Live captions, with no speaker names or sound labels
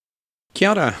Kia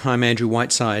ora, I'm Andrew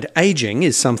Whiteside. Ageing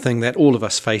is something that all of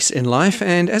us face in life,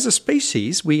 and as a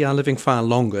species, we are living far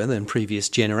longer than previous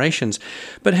generations.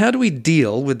 But how do we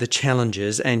deal with the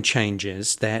challenges and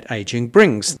changes that ageing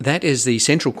brings? That is the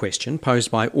central question posed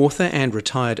by author and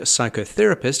retired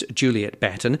psychotherapist Juliet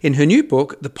Batten in her new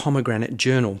book, The Pomegranate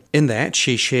Journal. In that,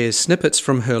 she shares snippets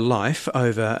from her life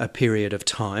over a period of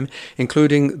time,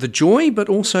 including the joy but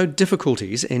also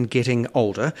difficulties in getting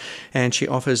older, and she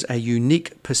offers a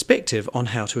unique perspective on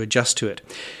how to adjust to it.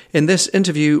 In this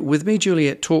interview with me,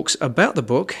 Juliet talks about the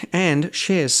book and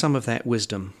shares some of that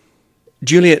wisdom.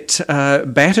 Juliet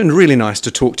Batten, really nice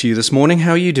to talk to you this morning.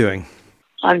 How are you doing?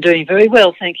 I'm doing very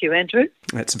well, thank you, Andrew.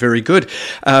 That's very good.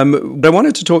 I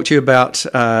wanted to talk to you about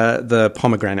the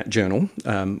Pomegranate Journal,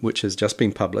 which has just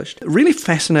been published. A really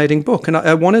fascinating book. And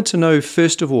I wanted to know,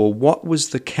 first of all, what was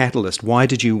the catalyst? Why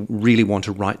did you really want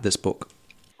to write this book?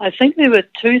 I think there were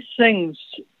two things.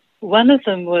 One of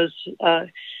them was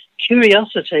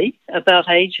curiosity about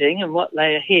ageing and what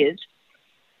lay ahead,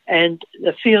 and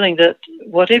the feeling that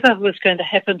whatever was going to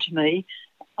happen to me,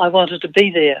 I wanted to be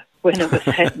there when it was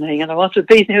happening, and I wanted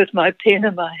to be there with my pen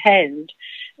in my hand,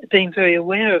 being very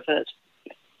aware of it.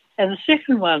 And the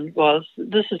second one was,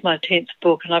 this is my 10th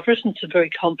book, and I've written some very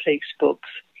complex books,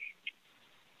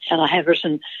 and I have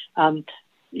written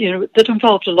that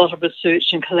involved a lot of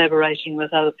research and collaborating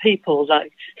with other people,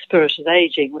 like Spirited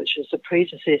Aging, which is the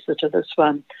predecessor to this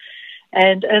one.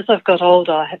 And as I've got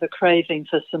older, I have a craving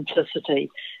for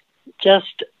simplicity,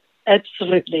 just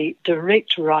absolutely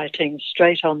direct writing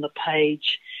straight on the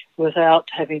page without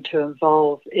having to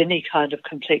involve any kind of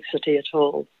complexity at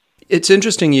all. It's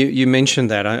interesting you mentioned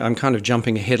that. I'm kind of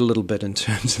jumping ahead a little bit in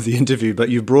terms of the interview, but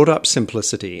you brought up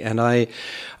simplicity, and I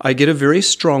get a very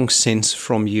strong sense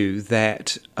from you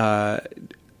that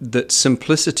that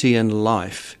simplicity in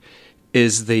life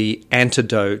is the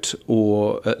antidote,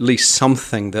 or at least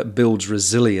something that builds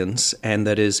resilience and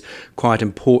that is quite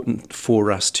important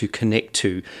for us to connect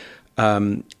to.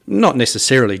 Not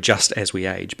necessarily just as we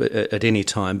age, but at any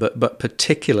time, but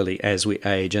particularly as we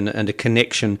age, and a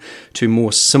connection to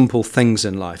more simple things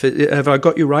in life. Have I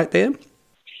got you right there?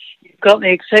 You've got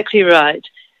me exactly right.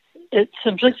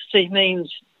 Simplicity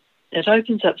means it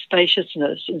opens up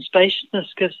spaciousness, and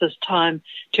spaciousness gives us time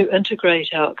to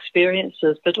integrate our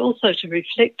experiences, but also to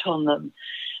reflect on them.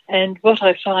 And what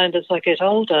I find as I get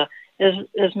older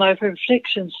is my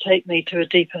reflections take me to a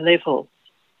deeper level.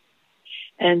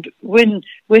 And when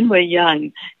we're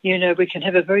young, we can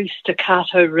have a very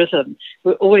staccato rhythm.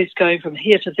 We're always going from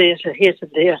here to there to here to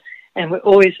there, and we're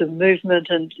always in movement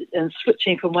and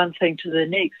switching from one thing to the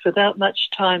next without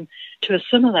much time to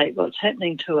assimilate what's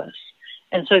happening to us.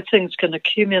 And so things can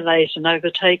accumulate and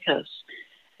overtake us.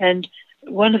 And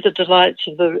one of the delights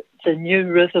of the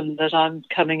new rhythm that I'm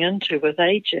coming into with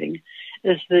aging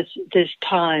is this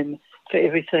time for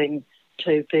everything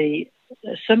to be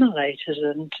assimilated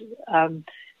and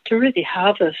to really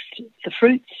harvest the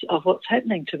fruits of what's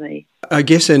happening to me. I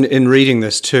guess in reading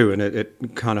this too, and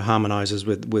it kind of harmonises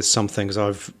with some things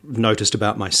I've noticed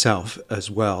about myself as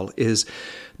well, is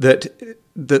that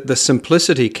the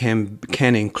simplicity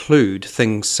can include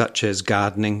things such as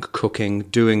gardening, cooking,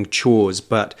 doing chores,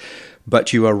 but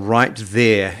you are right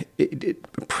there,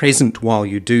 present while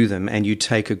you do them, and you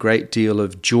take a great deal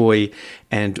of joy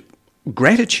and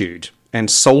gratitude and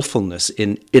soulfulness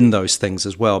in those things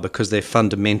as well, because they're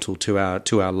fundamental to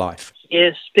our life.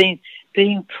 Yes,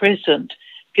 being present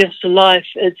gives life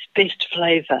its best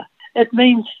flavour. It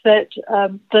means that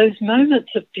those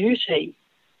moments of beauty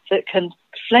that can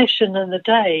flash in the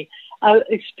day are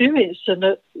experienced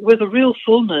with a real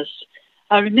fullness.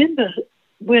 I remember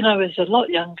when I was a lot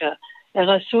younger and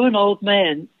I saw an old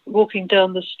man walking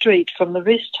down the street from the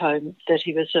rest home that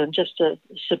he was in, just a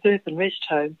suburban rest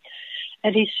home,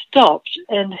 and he stopped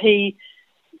and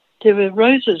there were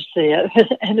roses there,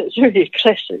 and it's really a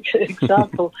classic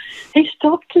example. He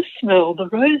stopped to smell the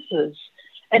roses,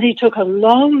 and he took a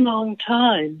long, long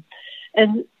time.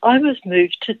 And I was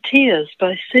moved to tears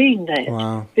by seeing that.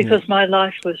 Wow, because my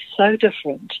life was so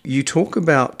different. You talk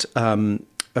about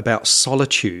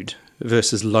solitude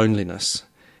versus loneliness,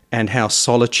 and how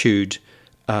solitude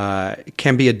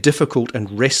can be a difficult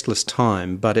and restless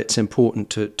time, but it's important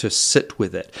to sit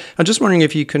with it. I'm just wondering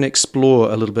if you can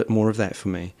explore a little bit more of that for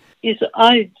me. Yes,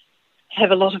 I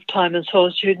have a lot of time in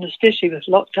solitude, and especially with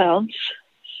lockdowns.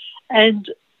 And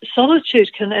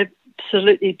solitude can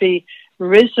absolutely be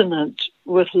resonant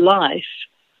with life,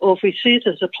 or if we see it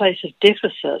as a place of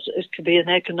deficit, it could be an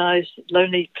agonized,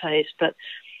 lonely place. But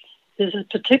there's a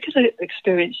particular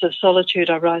experience of solitude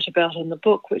I write about in the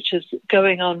book, which is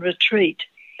going on retreat.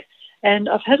 And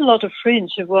I've had a lot of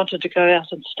friends who wanted to go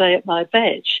out and stay at my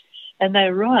batch, and they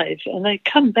arrive and they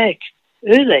come back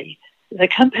early. They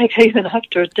come back even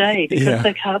after a day because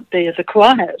they can't bear the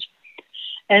quiet.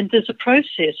 And there's a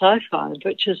process, I find,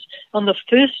 which is on the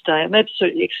first day, I'm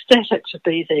absolutely ecstatic to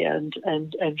be there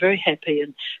and very happy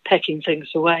and packing things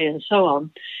away and so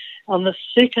on. On the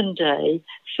second day,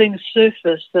 things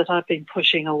surface that I've been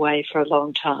pushing away for a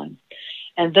long time.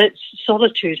 And that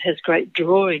solitude has great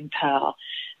drawing power.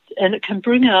 And it can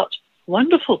bring out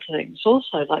wonderful things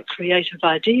also, like creative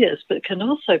ideas, but it can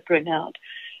also bring out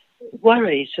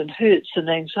worries and hurts and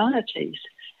anxieties.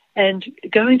 And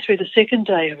going through the second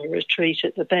day of a retreat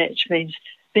at the Batch means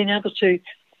being able to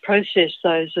process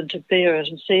those and to bear it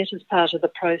and see it as part of the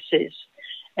process.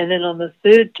 And then on the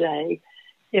third day,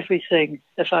 everything,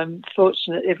 if I'm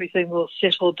fortunate, everything will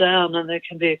settle down and there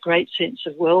can be a great sense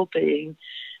of well-being,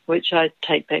 which I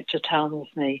take back to town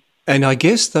with me. And I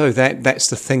guess, though, that's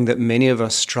the thing that many of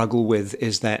us struggle with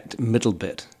is that middle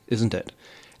bit, isn't it?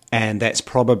 And that's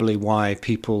probably why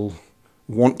people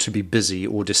want to be busy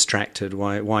or distracted,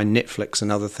 why Netflix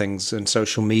and other things and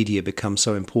social media become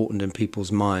so important in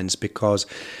people's minds, because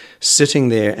sitting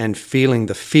there and feeling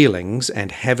the feelings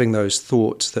and having those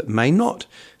thoughts that may not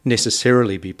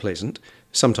necessarily be pleasant,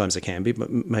 sometimes they can be, but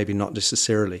maybe not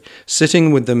necessarily,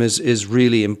 sitting with them is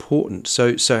really important.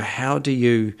 So how do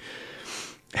you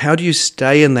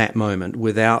stay in that moment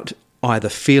without either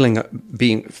feeling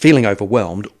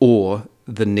overwhelmed or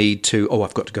the need to,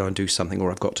 I've got to go and do something,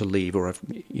 or I've got to leave, or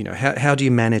how do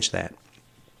you manage that?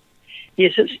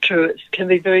 Yes, it's true. It can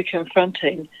be very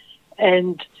confronting.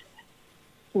 And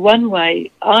one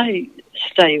way I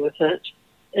stay with it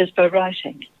is by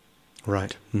writing.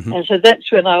 Right. Mm-hmm. And so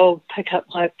that's when I will pick up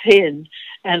my pen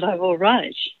and I will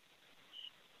write.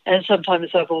 And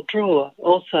sometimes I will draw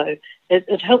also.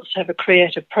 It helps to have a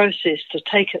creative process to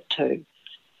take it to.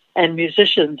 And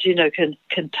musicians,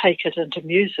 can take it into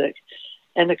music.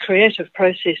 And the creative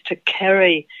process to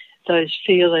carry those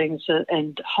feelings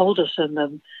and hold us in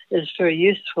them is very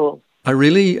useful. I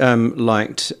really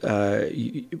liked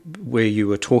where you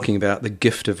were talking about the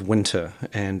gift of winter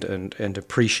and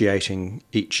appreciating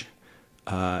each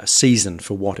season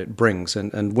for what it brings.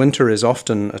 And winter is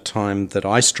often a time that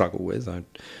I struggle with. I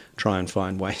try and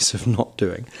find ways of not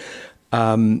doing.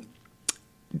 Was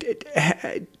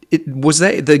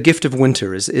that the gift of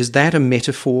winter? Is that a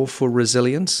metaphor for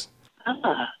resilience?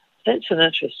 That's an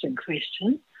interesting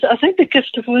question. I think the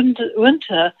gift of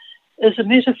winter is a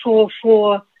metaphor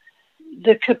for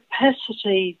the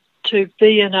capacity to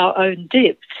be in our own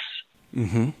depths.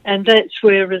 Mm-hmm. And that's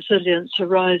where resilience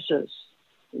arises,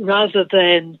 rather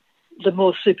than the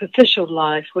more superficial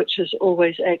life, which is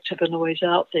always active and always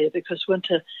out there, because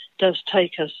winter does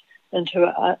take us into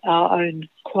our own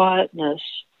quietness.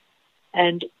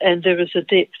 And there is a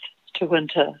depth to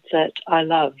winter that I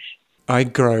love. I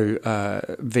grow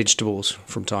vegetables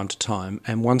from time to time,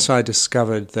 and once I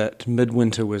discovered that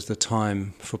midwinter was the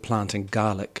time for planting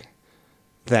garlic,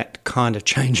 that kind of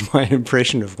changed my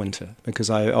impression of winter, because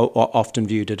I often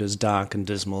viewed it as dark and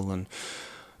dismal, and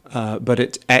but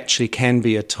it actually can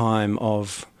be a time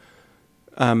of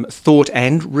thought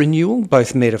and renewal,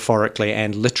 both metaphorically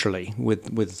and literally,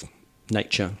 with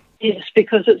nature. Yes,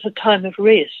 because it's a time of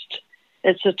rest.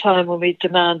 It's a time when we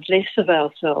demand less of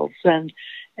ourselves,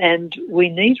 and we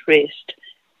need rest.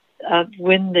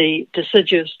 When the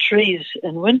deciduous trees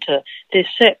in winter, their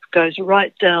sap goes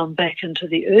right down back into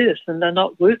the earth and they're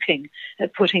not working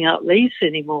at putting out leaves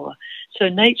anymore. So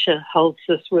nature holds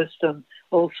this wisdom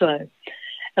also.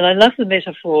 And I love the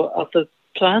metaphor of the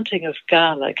planting of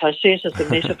garlic. I see it as a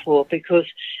metaphor because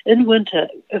in winter,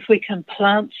 if we can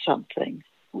plant something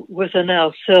within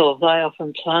ourselves, I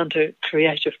often plant a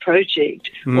creative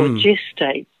project or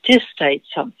gestate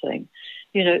something.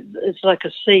 It's like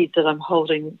a seed that I'm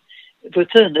holding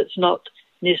within. It's not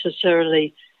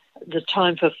necessarily the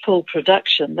time for full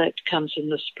production. That comes in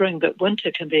the spring, but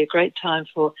winter can be a great time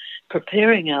for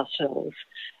preparing ourselves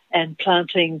and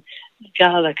planting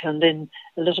garlic, and then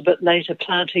a little bit later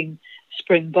planting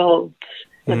spring bulbs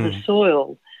in the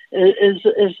soil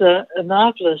is a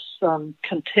marvellous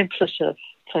contemplative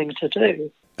thing to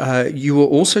do. You were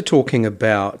also talking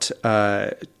about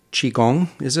Qigong,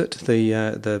 is it?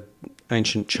 The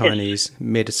ancient Chinese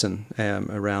medicine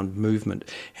around movement.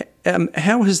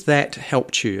 How has that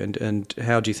helped you, and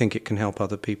how do you think it can help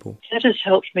other people? That has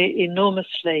helped me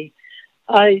enormously.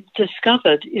 I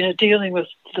discovered, dealing with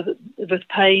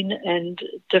pain and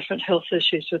different health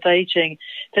issues with aging,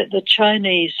 that the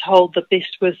Chinese hold the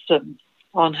best wisdom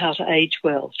on how to age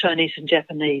well, Chinese and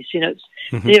Japanese. It's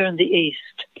there in the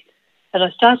East. And I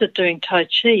started doing Tai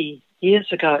Chi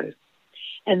years ago.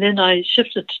 And then I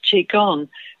shifted to Qigong,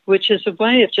 which is a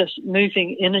way of just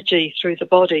moving energy through the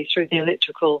body, through the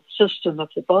electrical system of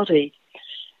the body.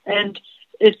 And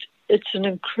it's an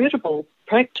incredible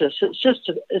practice.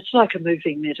 It's like a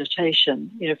moving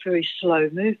meditation, very slow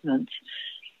movements.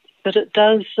 But it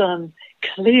does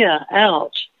clear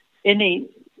out any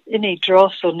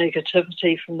dross or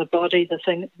negativity from the body,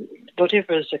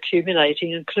 whatever is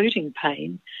accumulating, including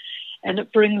pain, and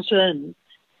it brings in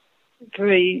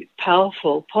very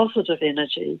powerful, positive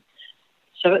energy.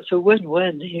 So it's a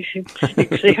win-win. You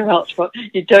clear out what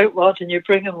you don't want and you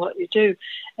bring in what you do.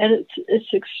 And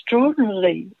it's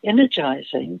extraordinarily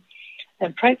energizing.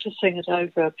 And practicing it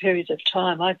over a period of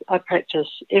time, I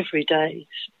practice every day,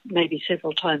 maybe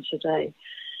several times a day.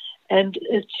 And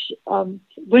it's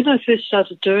when I first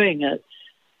started doing it,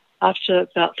 after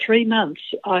about 3 months,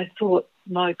 I thought,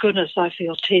 my goodness, I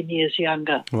feel 10 years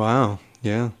younger. Wow,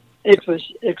 yeah. It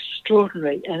was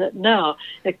extraordinary, and now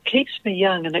it keeps me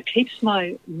young, and it keeps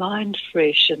my mind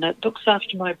fresh, and it looks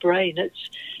after my brain.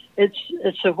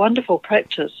 It's a wonderful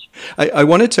practice. I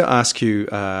wanted to ask you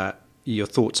your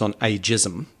thoughts on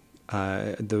ageism.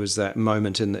 There was that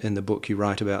moment in the book you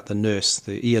write about the nurse,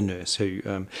 the ear nurse, who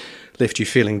left you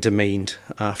feeling demeaned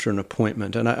after an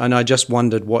appointment, and I just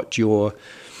wondered what your...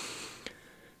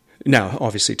 Now,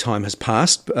 obviously, time has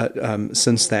passed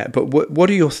since that. But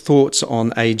what are your thoughts on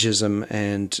ageism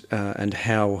and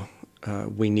how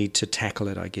we need to tackle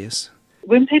it? I guess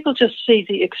when people just see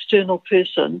the external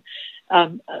person,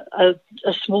 a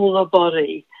smaller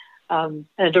body and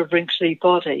a wrinkly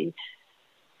body,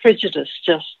 prejudice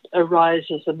just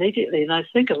arises immediately. And I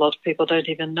think a lot of people don't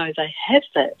even know they have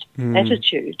that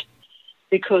attitude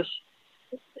because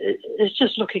it's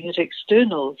just looking at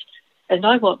externals. And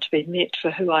I want to be met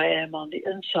for who I am on the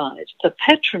inside. The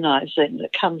patronising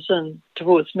that comes in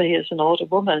towards me as an older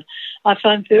woman, I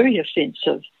find very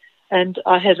offensive. And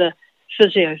I had a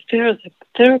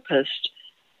physiotherapist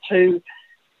who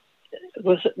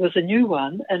was a new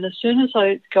one, and as soon as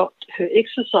I got her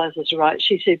exercises right,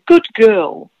 she said, "Good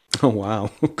girl." Oh, wow.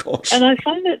 Of course. And I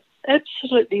find it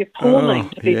absolutely appalling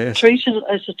to be treated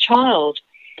as a child,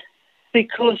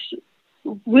 because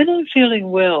when I'm feeling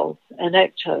well and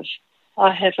active,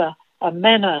 I have a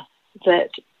manner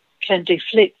that can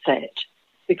deflect that,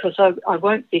 because I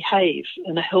won't behave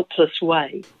in a helpless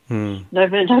way. No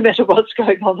matter what's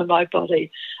going on in my body,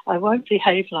 I won't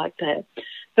behave like that.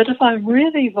 But if I'm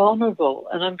really vulnerable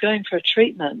and I'm going for a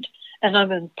treatment and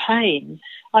I'm in pain,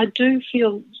 I do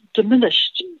feel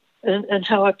diminished in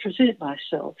how I present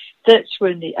myself. That's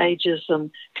when the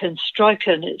ageism can strike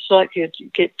in. It's like you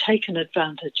get taken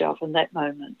advantage of in that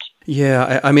moment.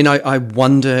 Yeah, I mean, I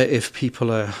wonder if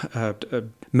people are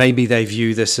maybe they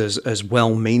view this as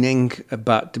well-meaning,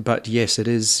 but yes, it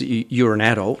is. You're an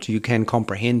adult, you can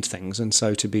comprehend things, and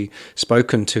so to be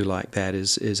spoken to like that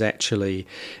is actually,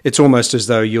 it's almost as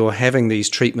though you're having these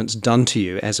treatments done to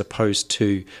you as opposed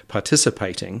to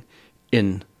participating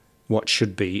in what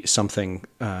should be something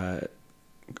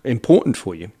important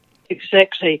for you.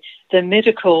 Exactly. The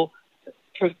medical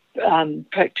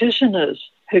practitioners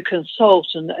who consult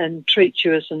and treat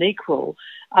you as an equal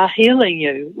are healing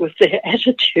you with their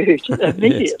attitude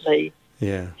immediately.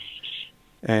 Yes.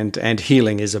 Yeah. And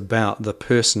healing is about the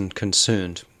person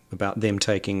concerned, about them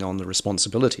taking on the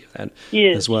responsibility of that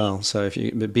as well. So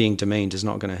being demeaned is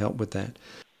not going to help with that.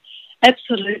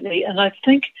 Absolutely. And I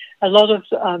think a lot of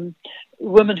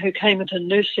women who came into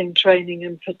nursing training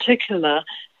in particular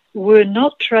were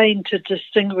not trained to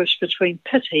distinguish between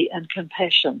pity and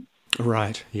compassion.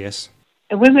 Right, yes.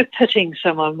 And when we're pitying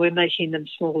someone, we're making them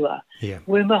smaller. Yeah.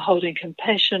 When we're holding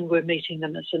compassion, we're meeting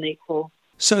them as an equal.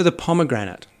 So the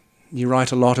pomegranate, you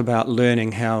write a lot about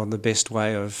learning how the best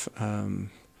way of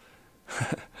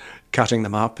cutting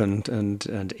them up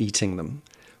and eating them.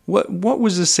 What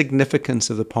was the significance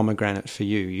of the pomegranate for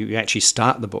you? You actually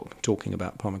start the book talking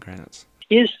about pomegranates.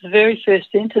 Yes, the very first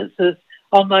sentence is,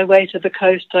 "On my way to the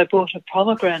coast, I bought a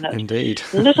pomegranate." Indeed.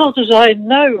 Little did I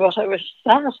know what I was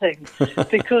starting,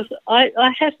 because I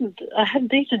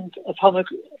hadn't eaten a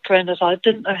pomegranate. I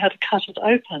didn't know how to cut it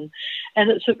open,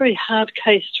 and it's a very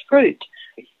hard-cased fruit.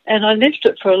 And I left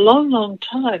it for a long, long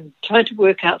time trying to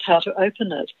work out how to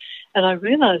open it. And I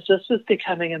realised this was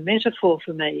becoming a metaphor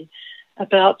for me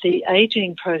about the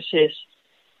aging process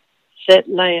that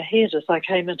lay ahead as I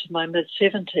came into my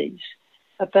mid-70s,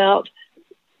 about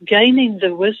gaining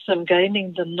the wisdom,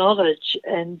 gaining the knowledge,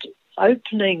 and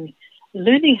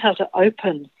learning how to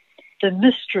open the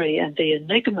mystery and the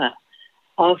enigma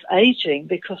of aging,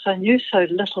 because I knew so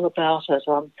little about it.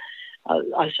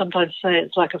 I sometimes say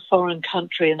it's like a foreign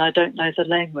country and I don't know the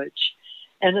language.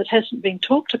 And it hasn't been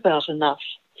talked about enough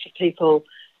for people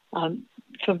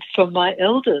from my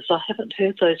elders. I haven't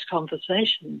heard those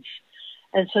conversations.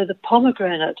 And so the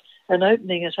pomegranate and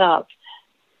opening it up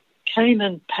came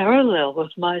in parallel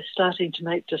with my starting to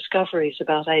make discoveries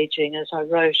about aging as I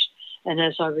wrote and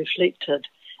as I reflected.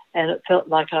 And it felt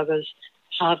like I was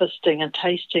harvesting and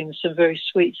tasting some very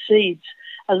sweet seeds,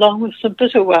 along with some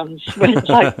bitter ones, when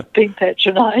like being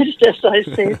patronised, as I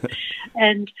said,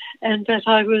 and that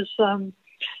I was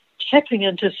tapping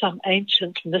into some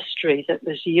ancient mystery that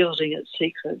was yielding its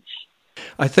secrets.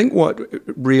 I think what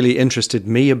really interested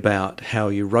me about how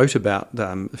you wrote about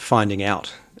finding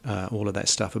out all of that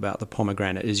stuff about the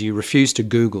pomegranate is you refused to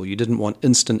Google. You didn't want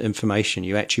instant information.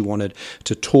 You actually wanted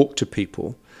to talk to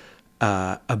people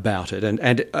about it.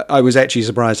 And I was actually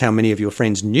surprised how many of your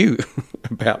friends knew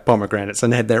about pomegranates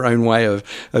and had their own way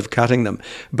of cutting them.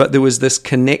 But there was this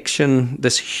connection,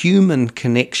 this human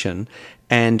connection,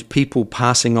 and people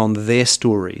passing on their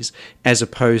stories as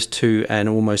opposed to an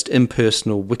almost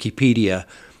impersonal Wikipedia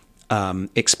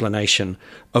explanation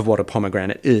of what a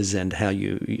pomegranate is and how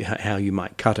you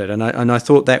might cut it. And I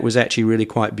thought that was actually really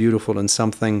quite beautiful and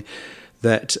something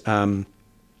that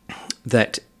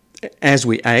that as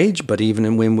we age, but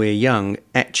even when we're young,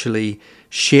 actually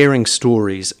sharing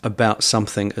stories about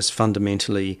something as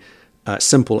fundamentally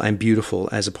simple and beautiful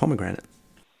as a pomegranate.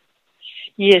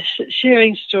 Yes,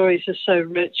 sharing stories is so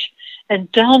rich,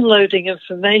 and downloading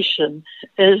information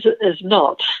is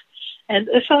not. And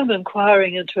if I'm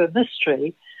inquiring into a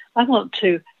mystery, I want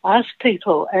to ask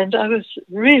people, and I was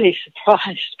really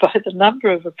surprised by the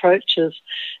number of approaches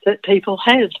that people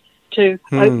had to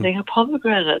opening a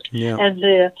pomegranate and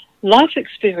their life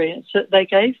experience that they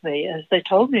gave me as they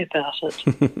told me about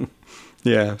it.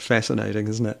 Yeah, fascinating,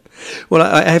 isn't it? Well,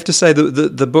 I have to say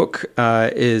the book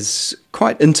is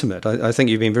quite intimate. I think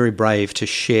you've been very brave to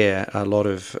share a lot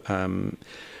of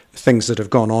things that have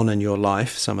gone on in your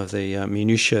life, some of the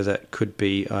minutiae that could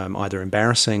be either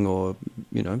embarrassing or,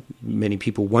 many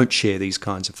people won't share these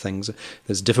kinds of things.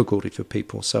 There's difficulty for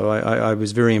people. So I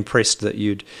was very impressed that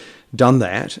you'd done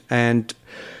that. And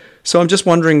so I'm just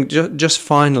wondering, just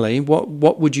finally,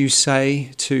 what would you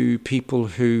say to people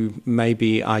who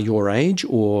maybe are your age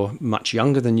or much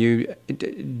younger than you,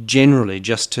 generally,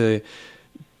 just to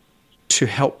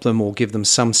help them or give them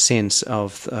some sense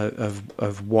of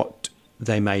what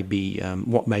they may be,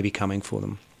 what may be coming for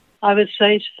them? I would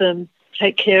say to them,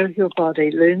 take care of your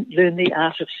body, learn the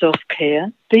art of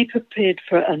self-care, be prepared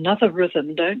for another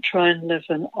rhythm. Don't try and live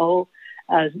an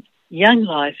young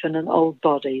life in an old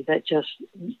body that just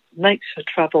makes for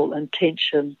trouble and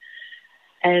tension.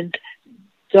 And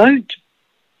don't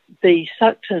be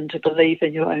sucked in to believe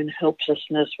in your own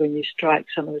helplessness when you strike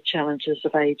some of the challenges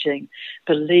of aging.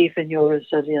 Believe in your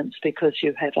resilience, because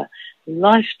you have a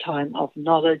lifetime of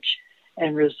knowledge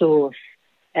and resource,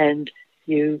 and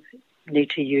you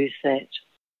need to use that.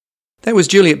 That was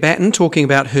Juliet Batten talking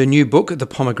about her new book, The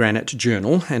Pomegranate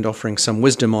Journal, and offering some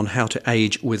wisdom on how to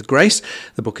age with grace.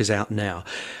 The book is out now.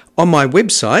 On my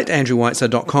website,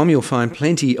 andrewweitzer.com, you'll find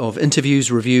plenty of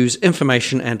interviews, reviews,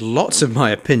 information, and lots of my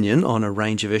opinion on a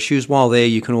range of issues. While there,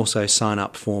 you can also sign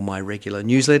up for my regular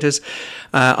newsletters.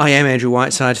 I am Andrew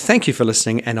Whiteside. Thank you for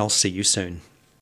listening, and I'll see you soon.